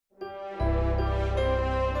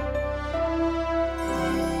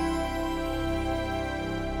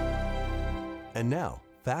And now,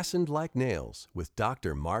 Fastened Like Nails with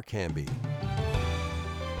Dr. Mark Hamby.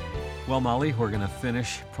 Well, Molly, we're going to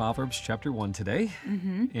finish Proverbs chapter 1 today.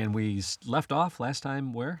 And we left off last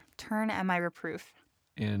time where? Turn at my reproof.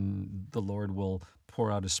 And the Lord will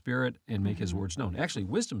pour out His Spirit and make His words known. Actually,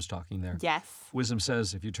 wisdom's talking there. Yes. Wisdom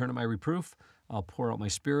says, if you turn at my reproof, I'll pour out my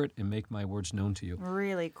Spirit and make my words known to you.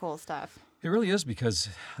 Really cool stuff. It really is because,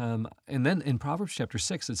 and then in Proverbs chapter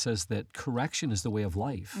 6, it says that correction is the way of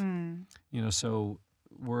life. You know, so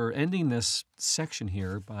we're ending this section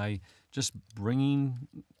here by just bringing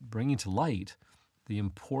to light the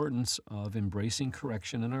importance of embracing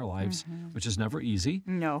correction in our lives, which is never easy.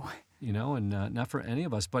 No. You know, and not for any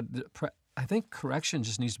of us. But I think correction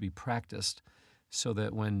just needs to be practiced so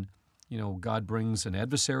that when, you know, God brings an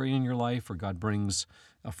adversary in your life or God brings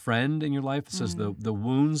a friend in your life, it says the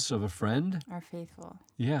wounds of a friend Are faithful.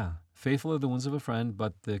 Yeah, faithful are the wounds of a friend,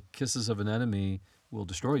 but the kisses of an enemy will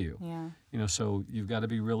destroy you. Yeah. You know, so you've got to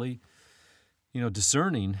be really, you know,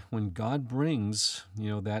 discerning when God brings, you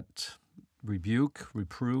know, that rebuke,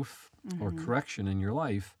 reproof, or correction in your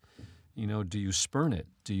life. You know, do you spurn it?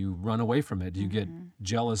 Do you run away from it? Do you get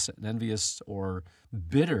jealous and envious or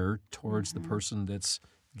bitter towards the person that's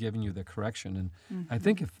giving you the correction? And I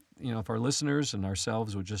think if our listeners and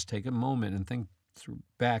ourselves would just take a moment and think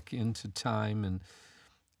back into time and,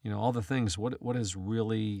 you know, all the things, what has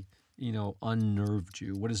really, you know, unnerved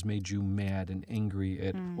you? What has made you mad and angry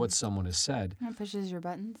at what someone has said? That pushes your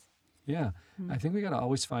buttons. Yeah. I think we got to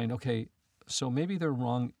always find, okay, so maybe they're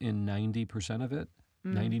wrong in 90% of it,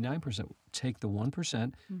 99%. Take the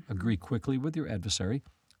 1%, agree quickly with your adversary,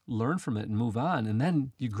 learn from it and move on, and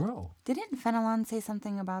then you grow. Didn't Fenelon say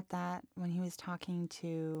something about that when he was talking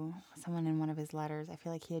to someone in one of his letters? I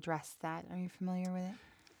feel like he addressed that. Are you familiar with it?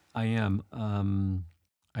 I am.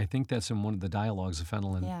 I think that's in one of the dialogues of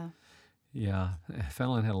Fenelon. Yeah. Yeah.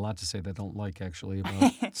 Fenelon had a lot to say that I don't like, actually,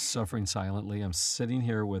 about suffering silently. I'm sitting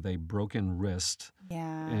here with a broken wrist,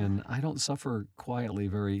 Yeah. and I don't suffer quietly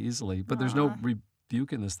very easily. But there's no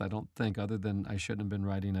rebuke in this, I don't think, other than I shouldn't have been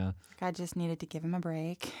writing a... God just needed to give him a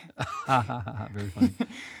break. Very funny.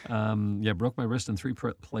 Yeah, broke my wrist in 3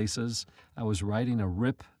 places. I was riding a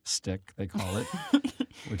rip stick, they call it,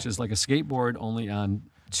 which is like a skateboard only on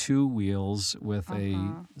 2 wheels with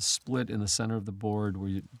a split in the center of the board where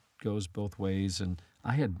it goes both ways. And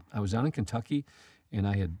I was down in Kentucky, and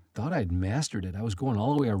I had thought I'd mastered it. I was going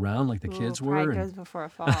all the way around like the kids were. Pride goes before a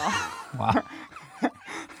fall. Wow.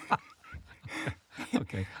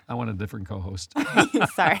 Okay, I want a different co-host.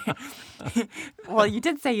 Sorry. Well, you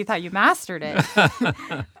did say you thought you mastered it.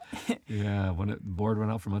 Yeah, when the board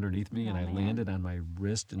went out from underneath me and I man. landed on my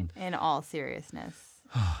wrist. And In all seriousness.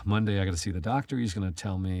 Monday I got to see the doctor. He's going to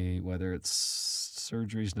tell me whether it's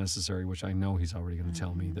surgery is necessary, which I know he's already going to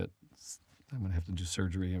tell me that I'm going to have to do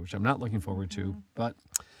surgery, which I'm not looking forward to. But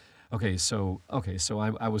so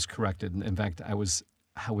I was corrected. In fact, I was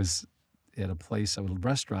at a place, a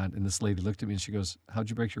restaurant, and this lady looked at me and she goes, "How'd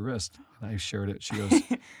you break your wrist?" And I shared it. She goes,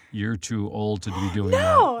 "You're too old to be doing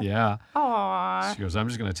No! that." Yeah. Aw. She goes, "I'm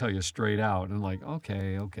just going to tell you straight out." And I'm like,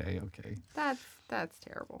 okay. That's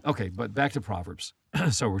terrible. Okay, but back to Proverbs.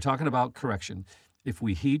 So we're talking about correction. If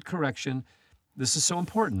we heed correction, this is so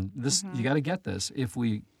important. This you got to get this. If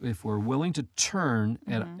we're willing to turn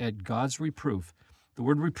at God's reproof, the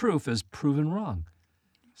word reproof is proven wrong.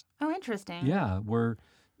 Oh, interesting. Yeah, where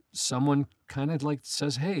someone kind of like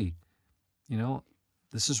says, "Hey, you know,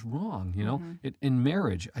 this is wrong." You know, in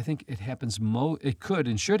marriage, I think it happens. It could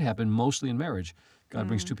and should happen mostly in marriage. God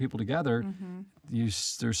brings 2 people together.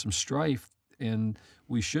 There's some strife, and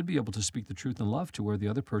we should be able to speak the truth in love to where the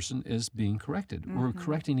other person is being corrected. We're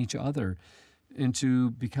correcting each other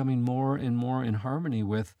into becoming more and more in harmony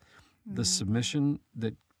with the submission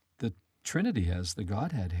that the Trinity has, the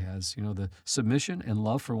Godhead has. You know, the submission and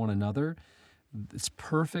love for one another. It's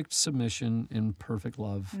perfect submission and perfect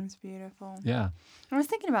love. That's beautiful. Yeah. I was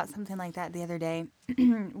thinking about something like that the other day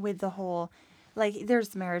with the whole, like,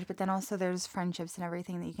 there's marriage, but then also there's friendships and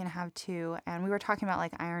everything that you can have too. And we were talking about,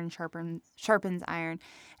 like, iron sharpens iron. And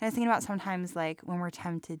I was thinking about sometimes, like, when we're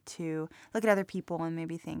tempted to look at other people and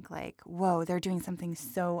maybe think, like, whoa, they're doing something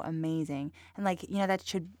so amazing. And, like, you know, that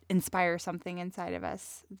should inspire something inside of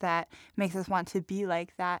us that makes us want to be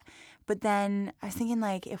like that. But then I was thinking,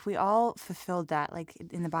 like, if we all fulfilled that, like,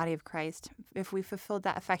 in the body of Christ, if we fulfilled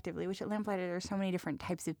that effectively, which at Lamplighter there's so many different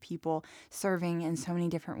types of people serving in so many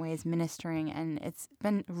different ways, ministering, and it's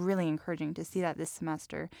been really encouraging to see that this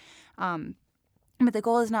semester. But the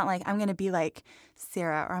goal is not like I'm going to be like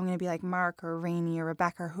Sarah or I'm going to be like Mark or Rainey or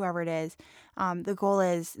Rebecca or whoever it is. The goal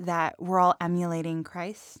is that we're all emulating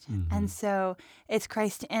Christ. And so it's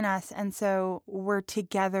Christ in us. And so we're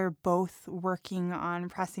together both working on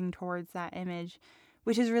pressing towards that image,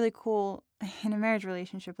 which is really cool in a marriage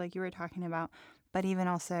relationship like you were talking about, but even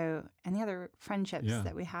also in the other friendships Yeah.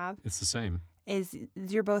 that we have. It's the same. Is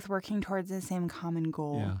you're both working towards the same common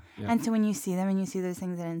goal. Yeah, yeah. And so when you see them and you see those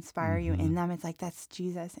things that inspire you in them, it's like that's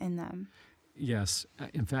Jesus in them. Yes.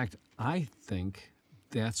 In fact, I think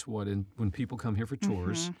that's what, when people come here for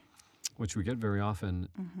tours, which we get very often,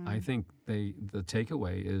 I think the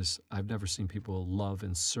takeaway is I've never seen people love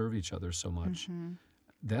and serve each other so much.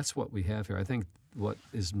 That's what we have here. I think what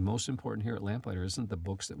is most important here at Lamplighter isn't the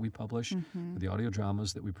books that we publish, or the audio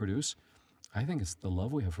dramas that we produce. I think it's the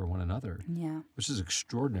love we have for one another, which is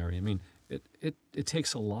extraordinary. I mean, it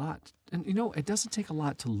takes a lot. And, it doesn't take a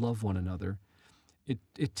lot to love one another.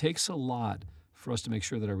 It takes a lot for us to make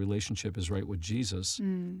sure that our relationship is right with Jesus.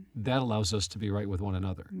 That allows us to be right with one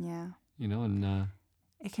another. Yeah. And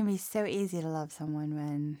it can be so easy to love someone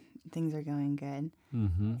when things are going good.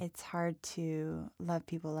 It's hard to love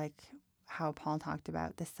people like how Paul talked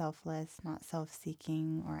about, the selfless, not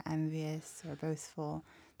self-seeking or envious or boastful.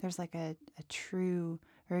 There's like a true,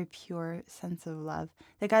 very pure sense of love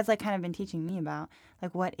that God's like kind of been teaching me about.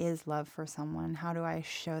 Like, what is love for someone? How do I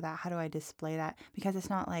show that? How do I display that? Because it's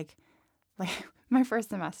not like my first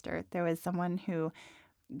semester, there was someone who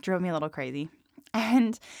drove me a little crazy.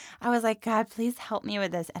 And I was like, God, please help me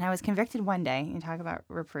with this. And I was convicted one day. You talk about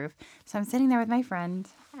reproof. So I'm sitting there with my friend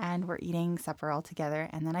and we're eating supper all together.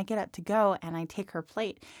 And then I get up to go and I take her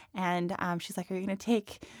plate. And she's like, are you going to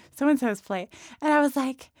take so-and-so's plate? And I was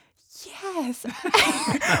like, yes.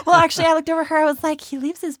 Well, actually, I looked over her. I was like, he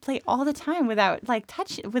leaves his plate all the time without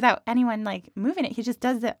without anyone like moving it. He just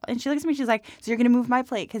does it. And she looks at me. She's like, so you're going to move my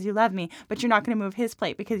plate because you love me, but you're not going to move his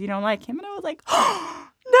plate because you don't like him. And I was like, oh,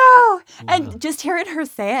 no. And just hearing her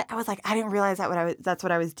say it, I was like, I didn't realize that's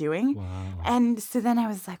what I was doing. wow. And so then I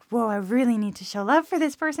was like, whoa, I really need to show love for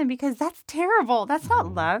this person because that's terrible. That's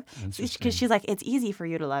not love. Because she's like, it's easy for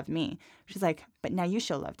you to love me. She's like, but now you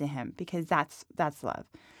show love to him because that's love.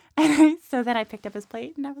 And so then I picked up his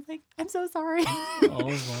plate and I was like, I'm so sorry.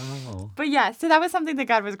 Oh, wow. But yeah, so that was something that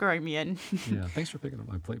God was growing me in. Yeah, thanks for picking up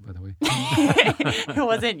my plate, by the way. It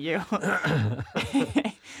wasn't you.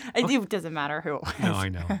 It doesn't matter who it was. No, I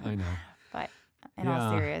know. But in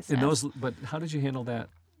all seriousness. But how did you handle that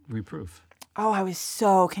reproof? Oh, I was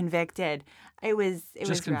so convicted. It was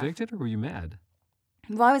Just rough. convicted, or were you mad?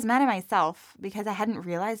 Well, I was mad at myself because I hadn't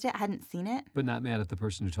realized it, I hadn't seen it. But not mad at the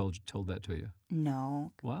person who told that to you?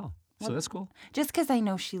 No. Wow. So that's cool. Just because I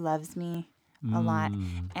know she loves me a lot.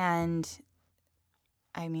 And,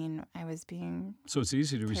 I mean, I was being So it's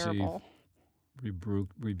easy to terrible. receive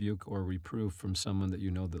rebuke or reproof from someone that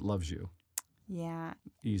you know that loves you. Yeah.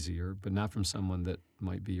 Easier, but not from someone that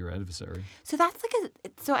might be your adversary. So that's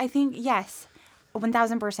so I think, yes,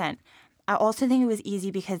 1,000%. I also think it was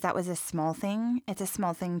easy because that was a small thing. It's a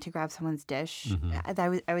small thing to grab someone's dish.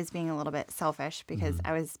 I was being a little bit selfish because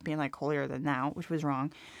I was being like holier than thou, which was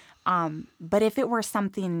wrong. But if it were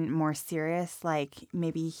something more serious, like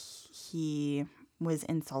maybe he was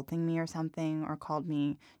insulting me or something or called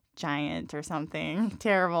me giant or something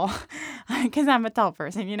terrible because I'm a tall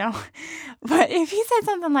person, But if he said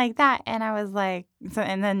something like that and I was like,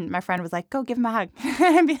 and then my friend was like, go give him a hug.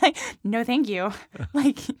 I'd be like, no, thank you.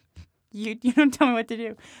 Like, you don't tell me what to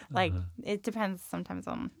do. Like, it depends sometimes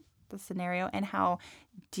on the scenario and how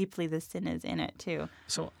deeply the sin is in it too.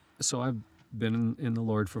 So I've been in the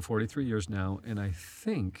Lord for 43 years now, and I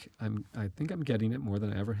think I'm getting it more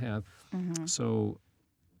than I ever have. So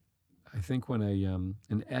I think when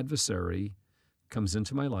an adversary comes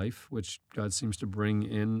into my life, which God seems to bring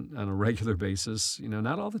in on a regular basis,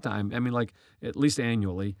 not all the time. I mean, like at least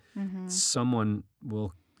annually, someone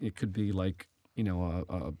will. It could be like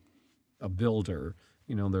a builder.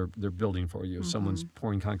 They're building for you. Someone's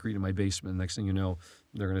pouring concrete in my basement. Next thing you know,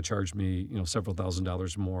 they're going to charge me, several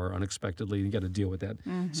 $1,000s more unexpectedly. You got to deal with that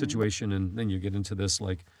situation, and then you get into this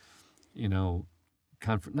like,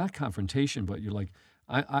 not confrontation, but you're like,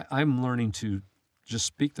 I'm learning to just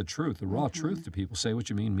speak the truth, the raw truth to people. Say what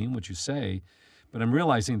you mean what you say. But I'm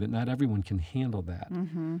realizing that not everyone can handle that.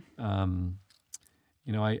 I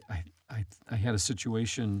had a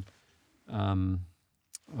situation.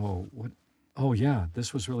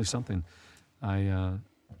 This was really something. I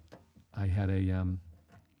had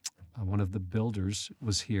one of the builders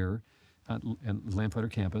was here at Lamplighter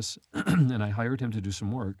campus, and I hired him to do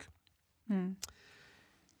some work.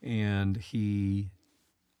 And he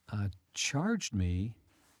charged me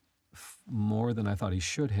more than I thought he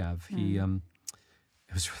should have.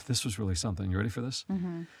 This was really something. You ready for this?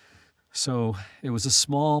 Mm-hmm. So it was a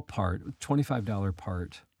small part, $25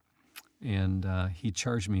 part, and he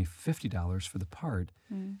charged me $50 for the part.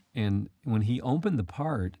 Mm. And when he opened the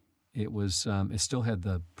part, it was it still had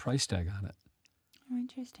the price tag on it. Oh,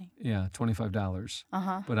 interesting. Yeah, $25.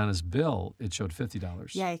 Uh-huh. But on his bill, it showed $50.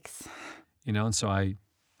 Yikes. And so I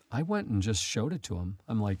went and just showed it to him.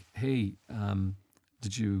 I'm like, hey,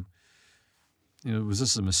 did you, was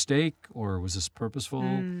this a mistake or was this purposeful?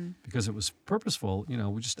 Because it was purposeful,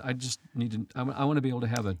 I just need to, I want to be able to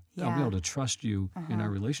have I want to be able to trust you in our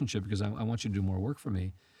relationship because I want you to do more work for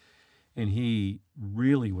me. And he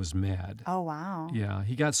really was mad. Oh, wow. Yeah,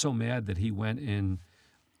 he got so mad that he went and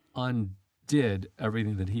undid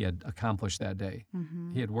everything that he had accomplished that day.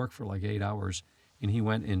 Mm-hmm. He had worked for like 8 hours, and he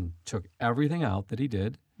went and took everything out that he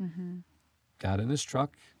did, got in his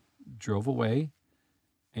truck, drove away,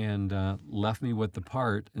 and left me with the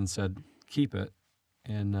part and said, keep it,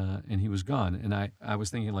 and he was gone. And I was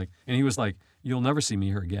thinking like, and he was like, you'll never see me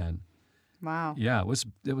here again. Wow. Yeah,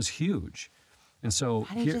 it was huge. And so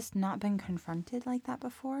Had he just not been confronted like that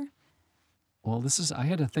before? Well, I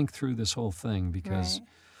had to think through this whole thing because, Right.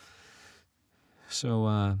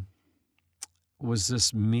 So was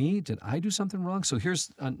this me? Did I do something wrong? So here's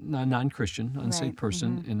a non-Christian, unsaved Right.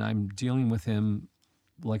 person, and I'm dealing with him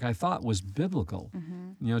like I thought was biblical.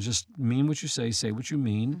 Just mean what you say what you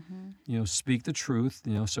mean, speak the truth.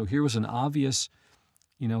 So here was an obvious,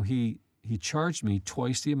 he charged me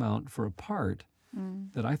twice the amount for a part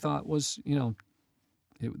that I thought was,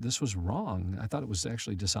 this was wrong. I thought it was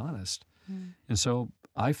actually dishonest. And so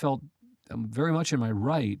I felt very much in my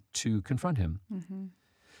right to confront him.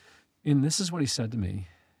 And this is what he said to me.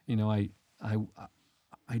 I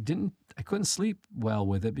couldn't sleep well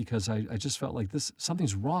with it because I just felt like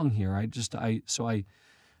something's wrong here. So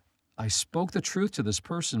I spoke the truth to this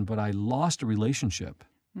person, but I lost a relationship.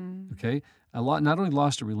 Okay? Not only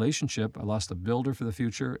lost a relationship, I lost a builder for the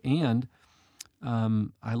future, and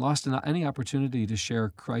I lost any opportunity to share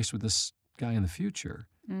Christ with this guy in the future.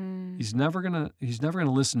 He's never gonna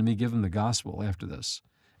listen to me give him the gospel after this.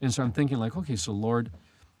 And so I'm thinking like, okay, so Lord,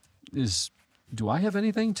 do I have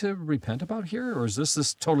anything to repent about here, or is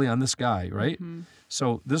this totally on this guy, right?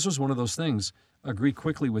 So this was one of those things. Agree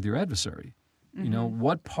quickly with your adversary.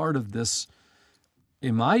 What part of this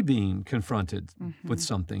am I being confronted with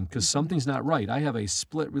something? Because something's not right. I have a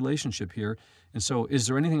split relationship here. And so is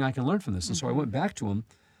there anything I can learn from this? And so I went back to him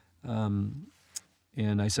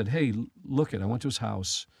and I said, hey, look it. I went to his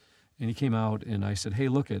house and he came out and I said, hey,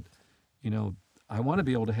 look it. I want to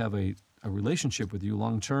be able to have a relationship with you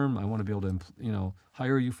long term. I want to be able to,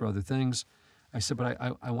 hire you for other things. I said, but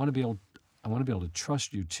I want to be able to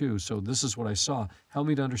trust you too. So this is what I saw. Help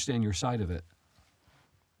me to understand your side of it.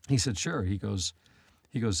 He said, sure. He goes,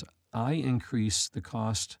 I increase the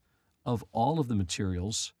cost of all of the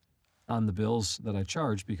materials on the bills that I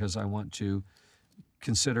charge because I want to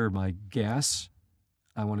consider my gas.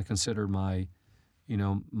 I want to consider my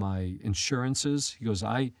insurances. He goes,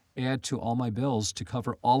 I add to all my bills to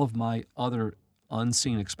cover all of my other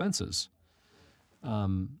unseen expenses.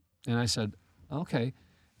 And I said, okay.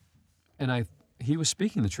 And he was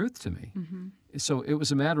speaking the truth to me. So it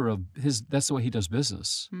was a matter of that's the way he does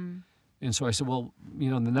business. And so I said, well,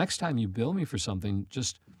 the next time you bill me for something,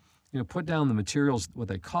 just, put down the materials, what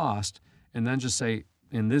they cost, and then just say,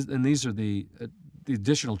 and these are the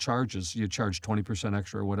additional charges. You charge 20%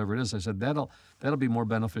 extra or whatever it is. I said, that'll be more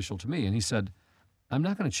beneficial to me. And he said, I'm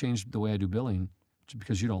not going to change the way I do billing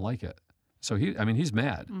because you don't like it. So he's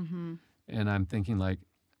mad. And I'm thinking like,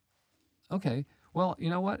 okay, well, you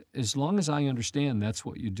know what? As long as I understand that's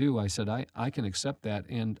what you do, I said, I can accept that,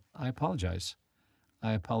 and I apologize.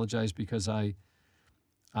 I apologize because I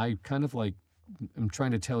kind of like am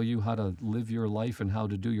trying to tell you how to live your life and how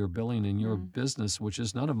to do your billing in your business, which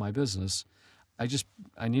is none of my business.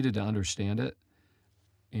 I needed to understand it,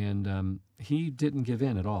 and he didn't give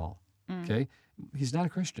in at all, okay? He's not a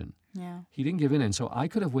Christian. Yeah. He didn't give in, and so I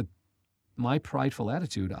could have, with my prideful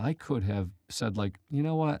attitude, I could have said like, you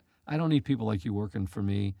know what? I don't need people like you working for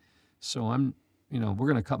me, so we're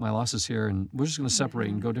going to cut my losses here, and we're just going to separate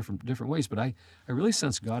and go different ways. But I really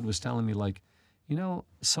sensed God was telling me like,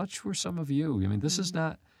 such were some of you. This is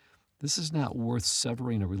not worth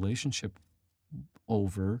severing a relationship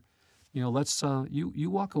over. Let's you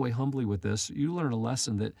walk away humbly with this. You learn a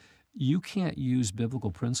lesson that you can't use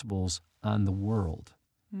biblical principles on the world.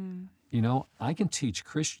 I can teach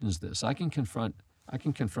Christians this. I can confront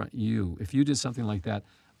you. If you did something like that,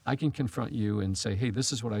 I can confront you and say, hey,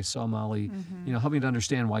 this is what I saw, Molly. Help me to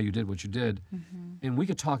understand why you did what you did. And we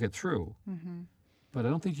could talk it through. but I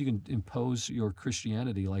don't think you can impose your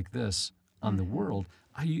Christianity like this on the world.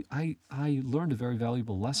 I learned a very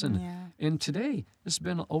valuable lesson. Yeah. And today, it's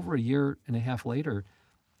been over a year and a half later,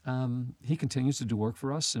 he continues to do work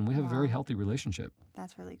for us, and we have a very healthy relationship.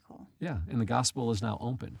 That's really cool. Yeah, and the gospel is now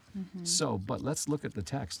open. So, but let's look at the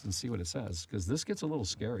text and see what it says, because this gets a little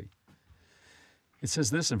scary. It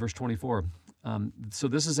says this in verse 24. So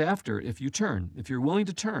this is after, if you're willing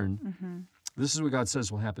to turn, this is what God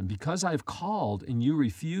says will happen. Because I've called and you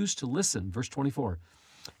refuse to listen, verse 24.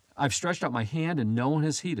 I've stretched out my hand and no one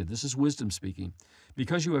has heeded. This is wisdom speaking.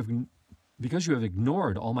 Because you have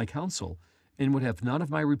ignored all my counsel and would have none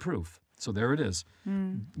of my reproof. So there it is.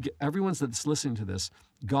 Everyone that's listening to this,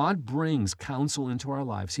 God brings counsel into our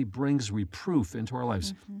lives. He brings reproof into our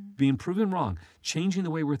lives. Being proven wrong, changing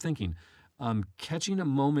the way we're thinking, catching a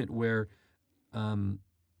moment where,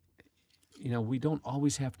 we don't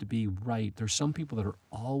always have to be right. There's some people that are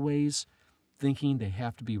always thinking they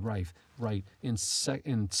have to be right. In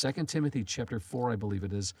 2 Timothy chapter 4, I believe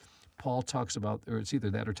it is, Paul talks about, or it's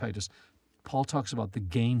either that or Titus, Paul talks about the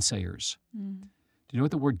gainsayers. Do you know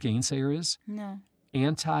what the word gainsayer is? No.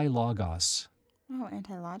 Anti-logos. Oh,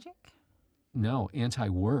 anti-logic? No,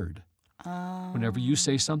 anti-word. Oh. Whenever you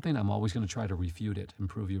say something, I'm always going to try to refute it and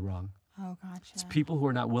prove you wrong. Oh, gotcha. It's people who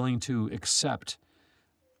are not willing to accept,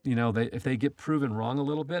 if they get proven wrong a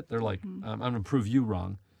little bit, they're like, I'm going to prove you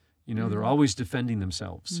wrong. They're always defending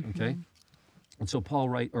themselves, okay? And so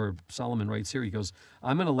Solomon writes here, he goes,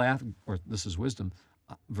 I'm going to laugh, or this is wisdom,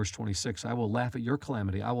 verse 26, I will laugh at your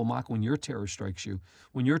calamity. I will mock when your terror strikes you.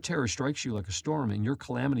 When your terror strikes you like a storm and your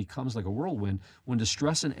calamity comes like a whirlwind, when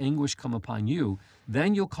distress and anguish come upon you,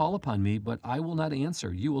 then you'll call upon me, but I will not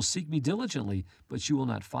answer. You will seek me diligently, but you will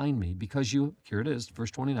not find me. Because here it is,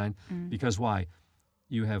 verse 29, because why?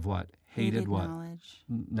 You have what? Hated what? Knowledge.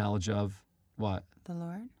 Knowledge of what? The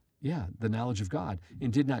Lord? Yeah, the knowledge of God,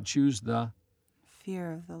 and did not choose the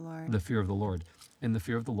Fear of the Lord. the fear of the Lord. And the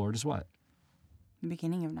fear of the Lord is what? The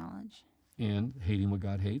beginning of knowledge. And hating what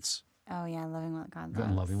God hates Oh, yeah, loving what God loves.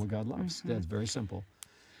 and loving what God loves. That's very simple.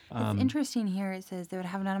 It's interesting here. It says, they would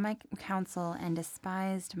have none of my counsel and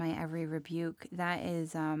despised my every rebuke. That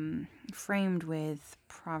is framed with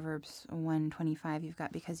Proverbs 1:25. You've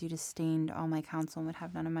got, because you disdained all my counsel and would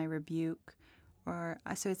have none of my rebuke.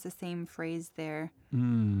 So it's the same phrase there.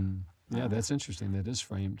 Yeah, that's interesting. That is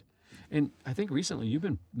framed. And I think recently you've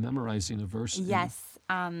been memorizing a verse. Yes.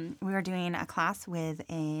 We were doing a class with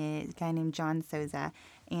a guy named John Souza,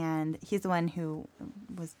 and he's the one who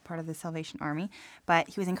was part of the Salvation Army. But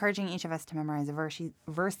he was encouraging each of us to memorize a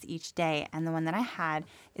verse each day. And the one that I had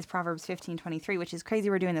is Proverbs 15:23, which is crazy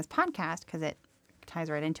we're doing this podcast because it ties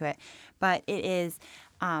right into it. But it is,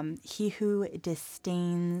 he who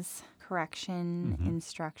disdains correction,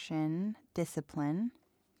 instruction, discipline,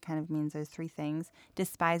 kind of means those three things,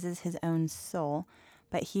 despises his own soul,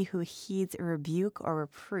 but he who heeds a rebuke or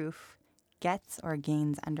reproof gets or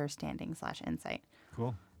gains understanding / insight.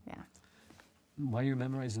 Cool. Yeah. Why are you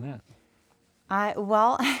memorizing that?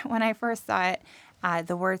 Well, when I first saw it,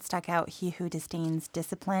 the word stuck out, he who disdains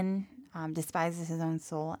discipline, despises his own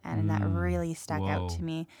soul, and that really stuck out to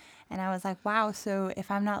me. And I was like, wow, so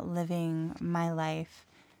if I'm not living my life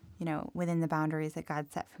within the boundaries that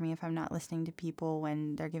God set for me, if I'm not listening to people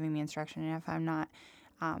when they're giving me instruction, and if I'm not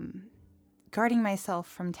guarding myself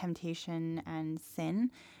from temptation and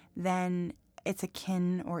sin, then it's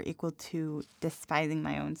akin or equal to despising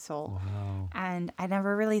my own soul. Wow. And I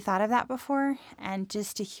never really thought of that before. And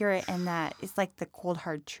just to hear it in that, it's like the cold,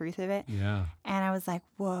 hard truth of it. Yeah. And I was like,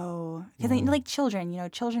 whoa. Because like children,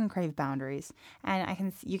 children crave boundaries.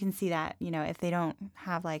 And you can see that, if they don't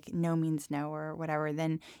have like no means no or whatever,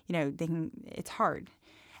 then, it's hard.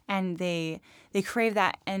 And they crave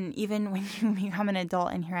that. And even when you become an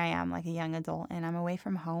adult, and here I am, like a young adult, and I'm away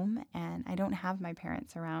from home, and I don't have my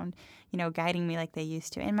parents around, guiding me like they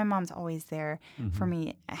used to. And my mom's always there for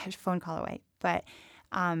me, a phone call away. But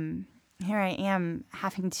here I am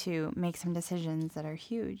having to make some decisions that are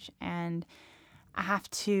huge. And I have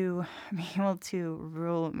to be able to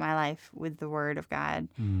rule my life with the Word of God.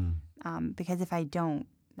 Because if I don't,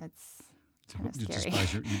 that's kind of scary.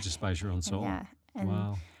 You despise your own soul. Yeah. And,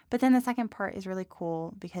 wow. But then the second part is really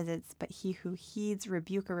cool because but he who heeds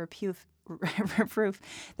rebuke or reproof,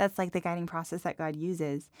 that's like the guiding process that God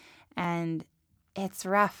uses. And it's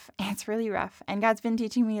rough. It's really rough. And God's been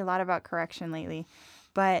teaching me a lot about correction lately.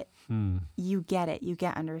 But you get it. You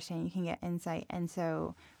get understanding. You can get insight. And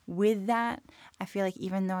so with that, I feel like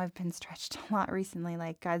even though I've been stretched a lot recently,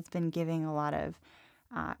 like God's been giving a lot of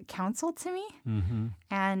counsel to me.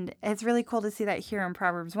 And it's really cool to see that here in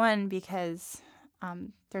Proverbs 1 because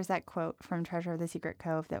There's that quote from Treasure of the Secret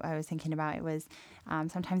Cove that I was thinking about. It was,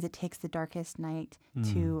 sometimes it takes the darkest night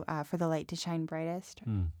to for the light to shine brightest.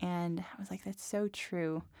 And I was like, that's so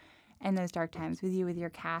true. In those dark times with you, with your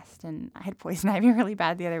cast, and I had poison ivy really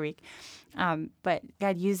bad the other week. But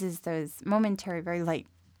God uses those momentary, very light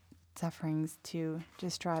sufferings to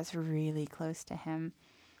just draw us really close to Him.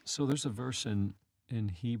 So there's a verse in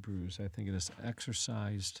Hebrews, I think it is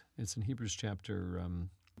exercised. It's in Hebrews chapter,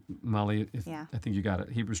 Molly, Yeah. I think you got it.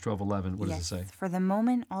 Hebrews 12:11. What does it Yes. say? For the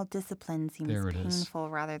moment, all discipline seems There it is. painful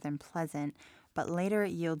rather than pleasant, but later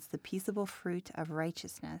it yields the peaceable fruit of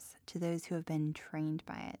righteousness to those who have been trained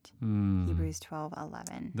by it. Hebrews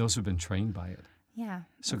 12:11. Those who've been trained by it. Yeah.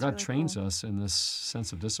 So that's God really trains cool. us in this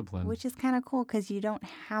sense of discipline. Which is kind of cool because you don't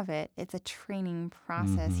have it. It's a training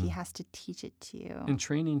process. He has to teach it to you. And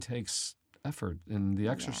training takes effort, and the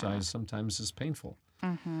exercise sometimes is painful.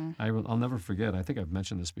 I'll never forget, I think I've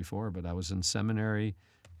mentioned this before, but I was in seminary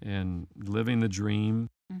and living the dream.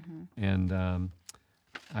 And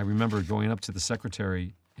I remember going up to the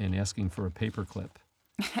secretary and asking for a paper clip.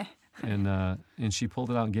 And she pulled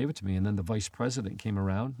it out and gave it to me. And then the president came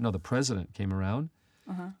around.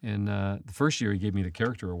 And the first year he gave me the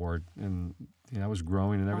character award, and I was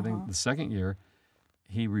growing and everything. The second year,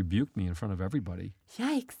 he rebuked me in front of everybody.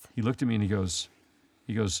 Yikes. He looked at me and he goes,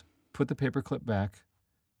 put the paper clip back.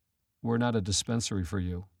 We're not a dispensary for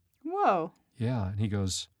you. Whoa. Yeah. And he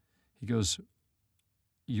goes,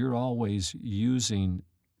 you're always using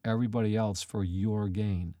everybody else for your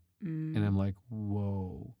gain. And I'm like,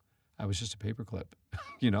 whoa. I was just a paper clip,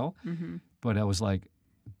 But I was like,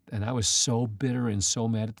 and I was so bitter and so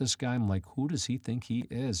mad at this guy. I'm like, who does he think he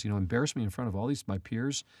is? Embarrassed me in front of all my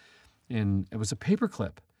peers. And it was a paper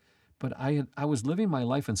clip. But I was living my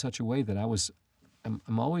life in such a way that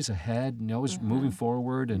I'm always ahead, always moving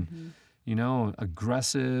forward and,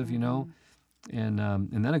 aggressive, And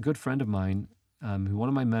then a good friend of mine, one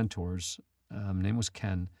of my mentors, name was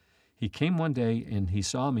Ken. He came one day and he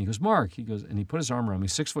saw me. He goes, Mark, and he put his arm around me,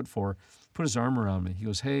 6'4", put his arm around me. He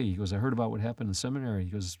goes, hey, I heard about what happened in seminary. He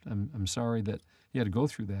goes, I'm sorry that you had to go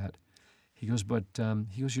through that. He goes, but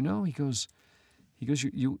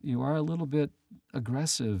you are a little bit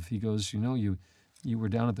aggressive. He goes, you were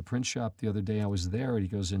down at the print shop the other day. I was there. He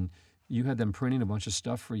goes, and you had them printing a bunch of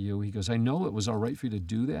stuff for you. He goes, I know it was all right for you to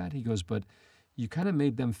do that. He goes, but you kind of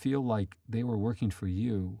made them feel like they were working for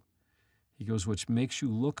you. He goes, which makes you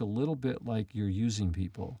look a little bit like you're using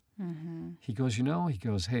people. He goes,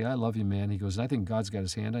 hey, I love you, man. He goes, I think God's got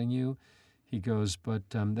his hand on you. He goes, but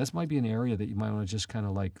that might be an area that you might want to just kind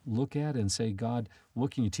of like look at and say, God, what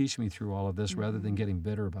can you teach me through all of this rather than getting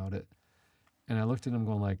bitter about it? And I looked at him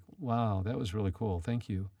going like, wow, that was really cool. Thank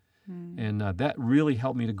you. And that really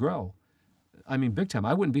helped me to grow. I mean, big time.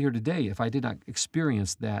 I wouldn't be here today if I did not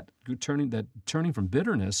experience that turning from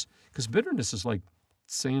bitterness, because bitterness is like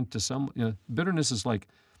saying to bitterness is like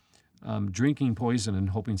drinking poison and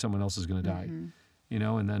hoping someone else is going to die,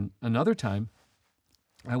 And then another time,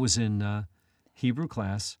 I was in Hebrew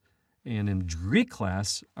class, and in Greek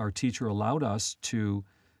class, our teacher allowed us to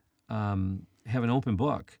have an open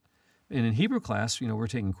book. And in Hebrew class, we're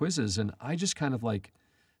taking quizzes, and I just kind of like,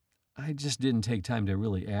 I just didn't take time to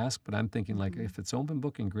really ask, but I'm thinking like, if it's open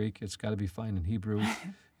book in Greek, it's got to be fine in Hebrew.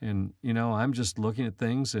 And, I'm just looking at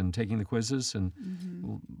things and taking the quizzes. And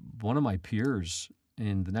one of my peers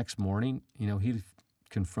the next morning, he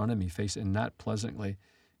confronted me and not pleasantly.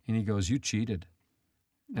 And he goes, you cheated.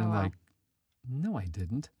 And I'm like, no, I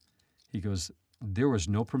didn't. He goes, there was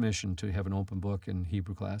no permission to have an open book in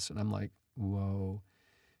Hebrew class. And I'm like, whoa.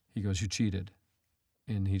 He goes, you cheated.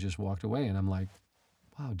 And he just walked away. And I'm like,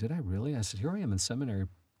 wow, did I really? I said, here I am in seminary,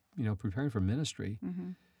 preparing for ministry.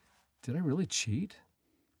 Did I really cheat?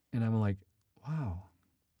 And I'm like, wow.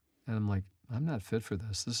 And I'm like, I'm not fit for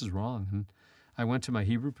this. This is wrong. And I went to my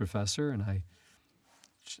Hebrew professor, and I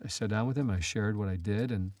sat down with him, and I shared what I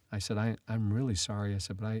did. And I said, I'm really sorry. I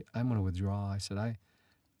said, but I'm going to withdraw. I said,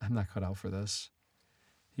 I'm not cut out for this.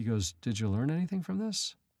 He goes, did you learn anything from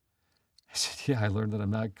this? I said, yeah, I learned that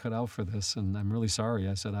I'm not cut out for this, and I'm really sorry.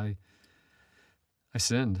 I said, I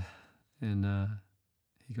sinned. And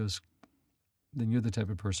he goes, then you're the type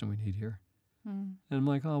of person we need here. And I'm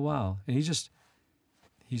like, oh, wow. And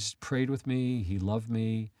he's prayed with me. He loved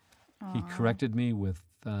me. Aww. He corrected me with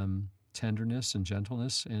tenderness and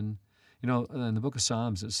gentleness. And, in the book of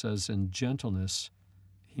Psalms, it says, in gentleness,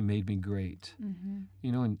 he made me great.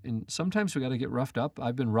 And sometimes we got to get roughed up.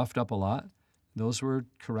 I've been roughed up a lot. Those were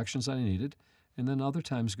corrections that I needed. And then other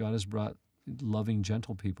times God has brought loving,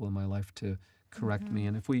 gentle people in my life to correct me.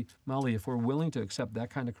 And if we're willing to accept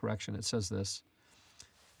that kind of correction, it says this.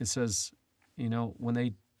 It says, when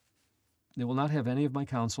they They will not have any of my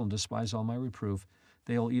counsel and despise all my reproof.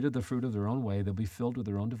 They will eat of the fruit of their own way. They'll be filled with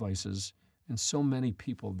their own devices. And so many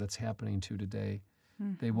people that's happening to today,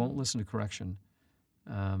 they won't listen to correction.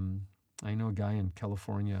 I know a guy in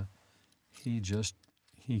California, he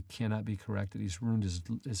cannot be corrected. He's ruined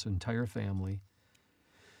his entire family.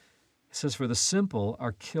 It says, for the simple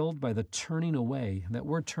are killed by the turning away. And that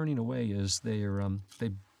word turning away is they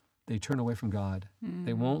turn away from God.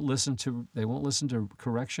 They won't listen to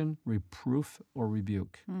correction, reproof, or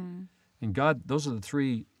rebuke. And God, those are the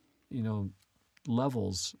three,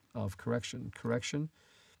 levels of correction. Correction,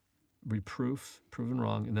 reproof, proven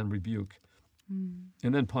wrong, and then rebuke.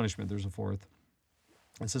 And then punishment, there's a fourth.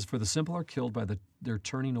 It says, for the simple are killed by their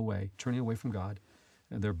turning away from God,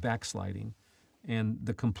 and their backsliding. And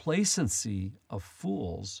the complacency of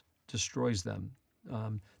fools destroys them.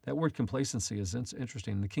 That word complacency is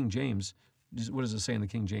interesting. In the King James, what does it say in the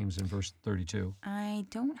King James in verse 32? I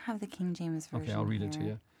don't have the King James version. Okay, I'll read it to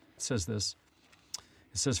you. It says this.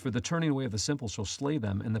 It says, for the turning away of the simple shall slay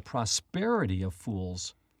them, and the prosperity of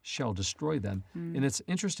fools shall destroy them. And it's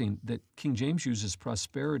interesting that King James uses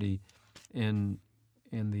prosperity and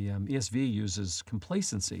the ESV uses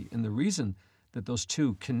complacency. And the reason that those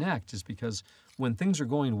two connect is because when things are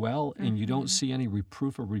going well and you don't see any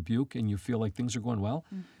reproof or rebuke and you feel like things are going well,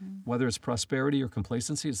 whether it's prosperity or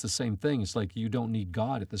complacency, it's the same thing. It's like you don't need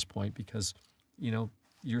God at this point because,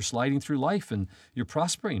 you're sliding through life and you're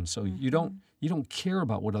prospering. So you don't care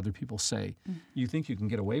about what other people say. You think you can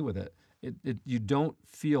get away with it. You don't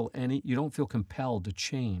feel compelled to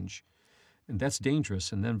change. And that's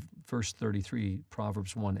dangerous. And then verse 33,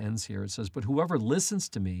 Proverbs 1 ends here. It says, but whoever listens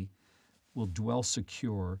to me will dwell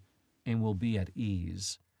secure and will be at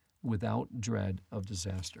ease without dread of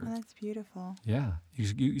disaster. Oh, that's beautiful. Yeah.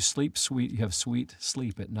 You sleep sweet. You have sweet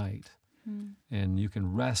sleep at night. And you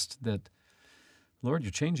can rest that, Lord,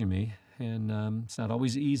 you're changing me. And it's not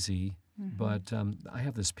always easy, but I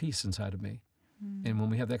have this peace inside of me. And when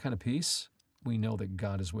we have that kind of peace, we know that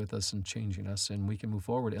God is with us and changing us, and we can move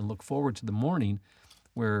forward and look forward to the morning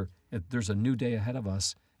where there's a new day ahead of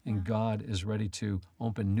us, and God is ready to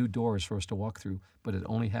open new doors for us to walk through, but it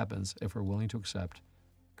only happens if we're willing to accept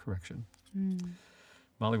correction.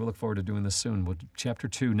 Molly, we'll look forward to doing this soon. Chapter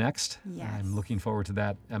 2 next. Yes. I'm looking forward to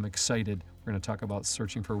that. I'm excited. We're going to talk about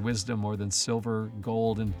searching for wisdom more than silver,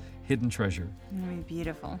 gold, and hidden treasure. It'll be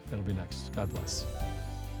beautiful. That'll be next. God bless.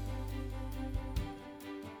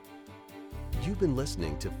 You've been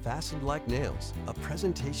listening to Fastened Like Nails, a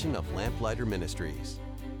presentation of Lamplighter Ministries.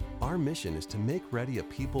 Our mission is to make ready a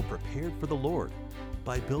people prepared for the Lord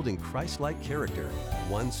by building Christ-like character,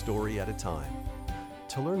 one story at a time.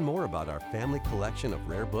 To learn more about our family collection of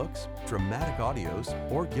rare books, dramatic audios,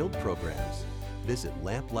 or guild programs, visit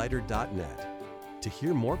lamplighter.net. To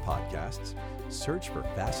hear more podcasts, search for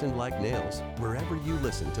Fastened Like Nails wherever you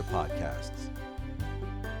listen to podcasts.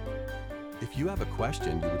 If you have a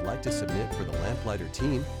question you would like to submit for the Lamplighter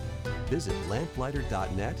team, visit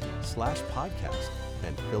lamplighter.net/podcast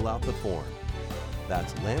and fill out the form.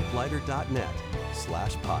 That's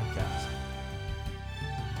lamplighter.net/podcast.